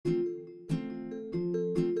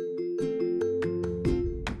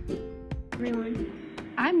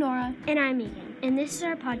Ra. And I'm Meegan. And this is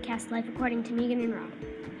our podcast, Life According to Meegan and Ra.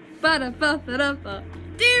 Ba-da-ba-ba-da-ba.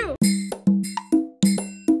 Do!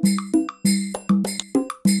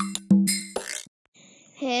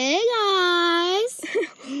 Hey guys!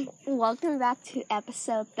 Welcome back to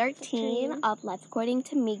episode 13 of Life According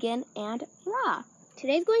to Meegan and Ra.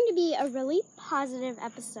 Today's going to be a really positive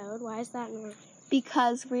episode. Why is that?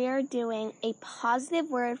 Because we are doing a positive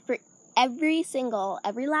word for every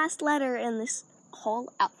last letter in this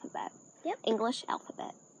whole alphabet. Yep. English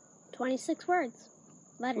alphabet. 26 words.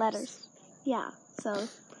 Letters. Yeah. So,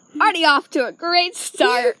 already off to a great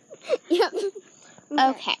start. Yep.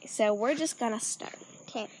 Okay, so we're just gonna start.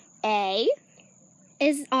 Okay. A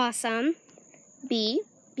Is awesome. B,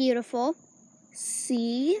 Beautiful.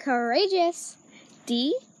 C, Courageous.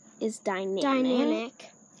 D is dynamic. Dynamic.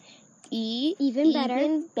 E, Even better.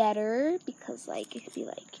 Even better, because it could be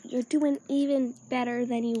you're doing even better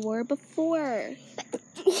than you were before.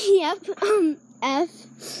 Yep. F.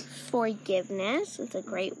 Forgiveness is a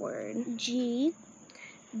great word. G.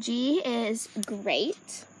 G is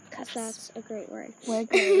great. Because that's a great word. We're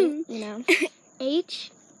great, you know.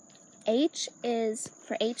 H. H is,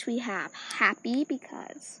 for H we have happy,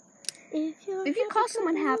 because if you call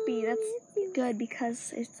someone happy, that's good,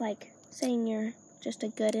 because it's saying you're just a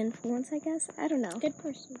good influence, I guess. I don't know. Good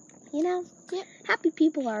person. You know? Yep. Happy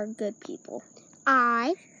people are good people.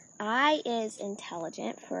 I. I is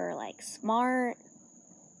intelligent, for smart.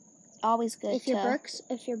 Always good. If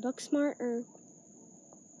you're book smart or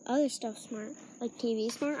other stuff smart, like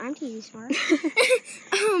TV smart, I'm TV smart.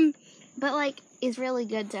 But it's really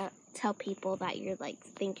good to tell people that you're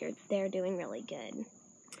they're doing really good.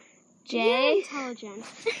 J. You're intelligent.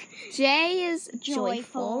 J is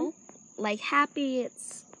joyful. Happy,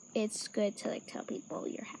 it's good to tell people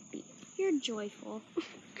you're happy. You're joyful.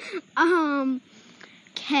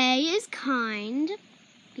 K is kind,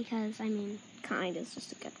 because kind is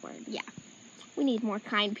just a good word. Yeah. We need more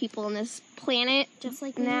kind people on this planet. Just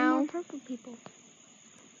like we now. need more purple people.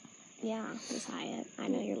 Yeah, Miss Hyatt, I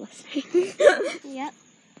know you're listening. Yep.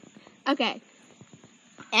 Okay.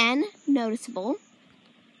 N, noticeable.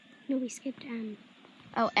 No, we skipped M.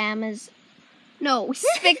 Oh, M is... No, we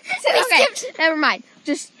skipped... Okay, never mind.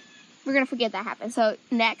 We're going to forget that happened. So,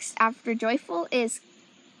 next, after joyful is...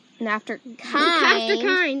 And after kind... After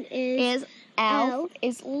kind is L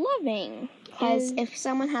is loving. Because if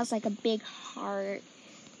someone has, a big heart,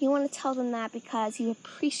 you want to tell them that because you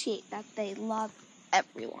appreciate that they love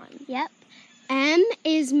everyone. Yep. M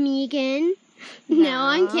is Meegan. No,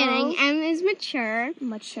 I'm kidding. M is mature.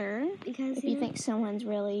 Mature. Because if you think someone's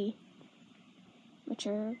really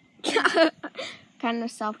mature. Kind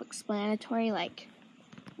of self-explanatory,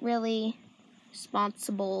 really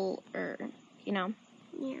responsible, or,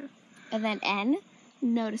 Yeah. And then N,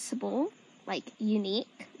 noticeable,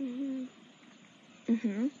 unique. Mm-hmm.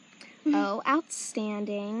 Mm-hmm. O,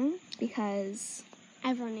 outstanding, because...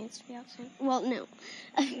 Everyone needs to be outstanding. Well, no.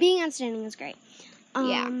 Being outstanding is great.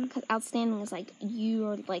 Yeah, because outstanding is you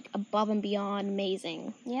are above and beyond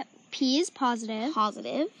amazing. Yep. P is positive.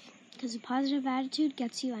 Positive. Because a positive attitude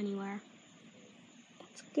gets you anywhere.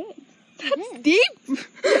 That's good. That's deep.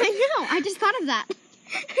 I know. I just thought of that.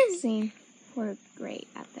 See, we're great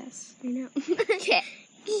at this. I know.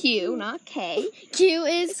 Q, not K. Q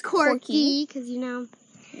is quirky. Because,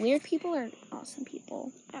 weird people are awesome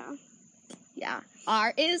people. Yeah. Yeah.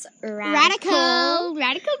 R is radical.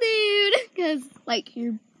 Radical dude. Because,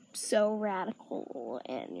 you're so radical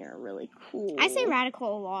and you're really cool. I say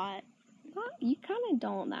radical a lot. You kind of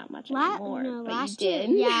don't that much anymore. No, but last you year.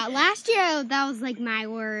 did. Yeah, last year that was my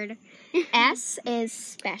word. S is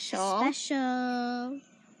special. Special.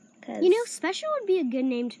 Cause special would be a good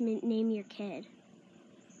name to name your kid.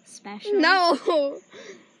 Special. No.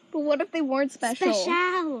 But what if they weren't special?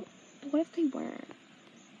 Special. What if they weren't?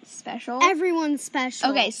 Special? Everyone's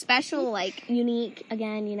special. Okay, special, unique,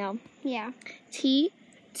 again, Yeah. T,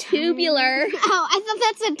 tubular. Oh, I thought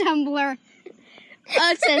that said tumbler.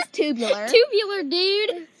 It says tubular. Tubular,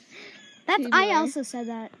 dude. Tubular. I also said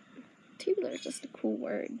that. Tubular is just a cool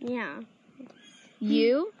word. Yeah.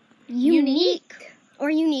 U, unique. Or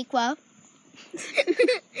uniqua.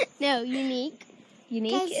 No, unique.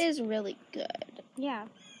 Unique is really good. Yeah.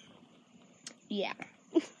 Yeah.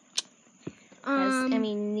 Because, you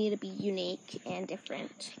need to be unique and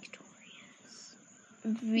different. Victorious.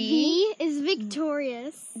 V is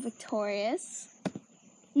victorious. Victorious.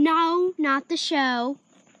 No, not the show.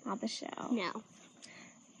 Not the show. No.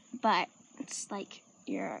 But it's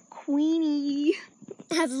you're a queenie.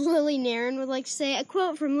 As Lily Nairn would say, a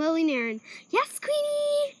quote from Lily Nairn. Yes,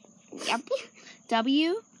 queenie! Yep.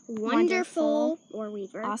 W, Wonderful. Or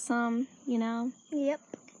Weaver. Awesome, Yep.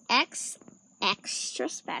 extra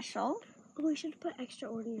special. Oh, we should put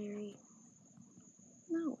extraordinary.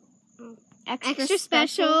 No. Oh. Extra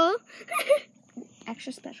special.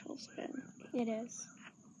 Extra special is good. It is.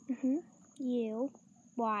 Mm-hmm. U.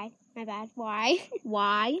 Y. My bad. Y.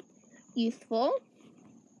 Y. Youthful.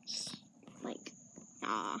 Like,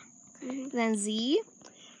 Then Z.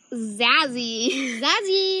 Zazzy.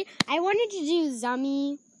 Zazzy. I wanted to do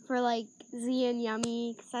Zummy for like Z and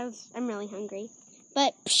Yummy because I'm really hungry.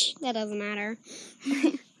 But that doesn't matter.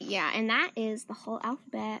 Yeah, and that is the whole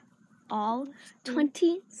alphabet. All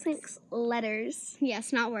 26 letters.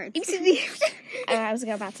 Yes, not words. I was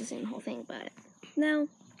about to sing the whole thing, but no,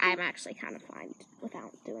 I'm actually kind of fine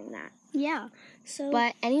without doing that. Yeah. So.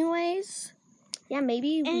 But anyways, yeah,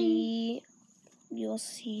 maybe you'll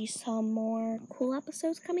see some more cool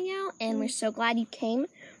episodes coming out, and we're so glad you came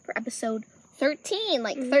for episode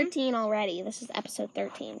 13. 13 already. This is episode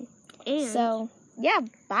 13. And so, yeah,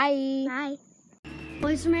 bye. Bye.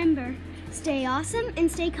 Always remember, stay awesome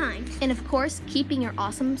and stay kind. And of course, keeping your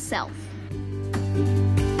awesome self.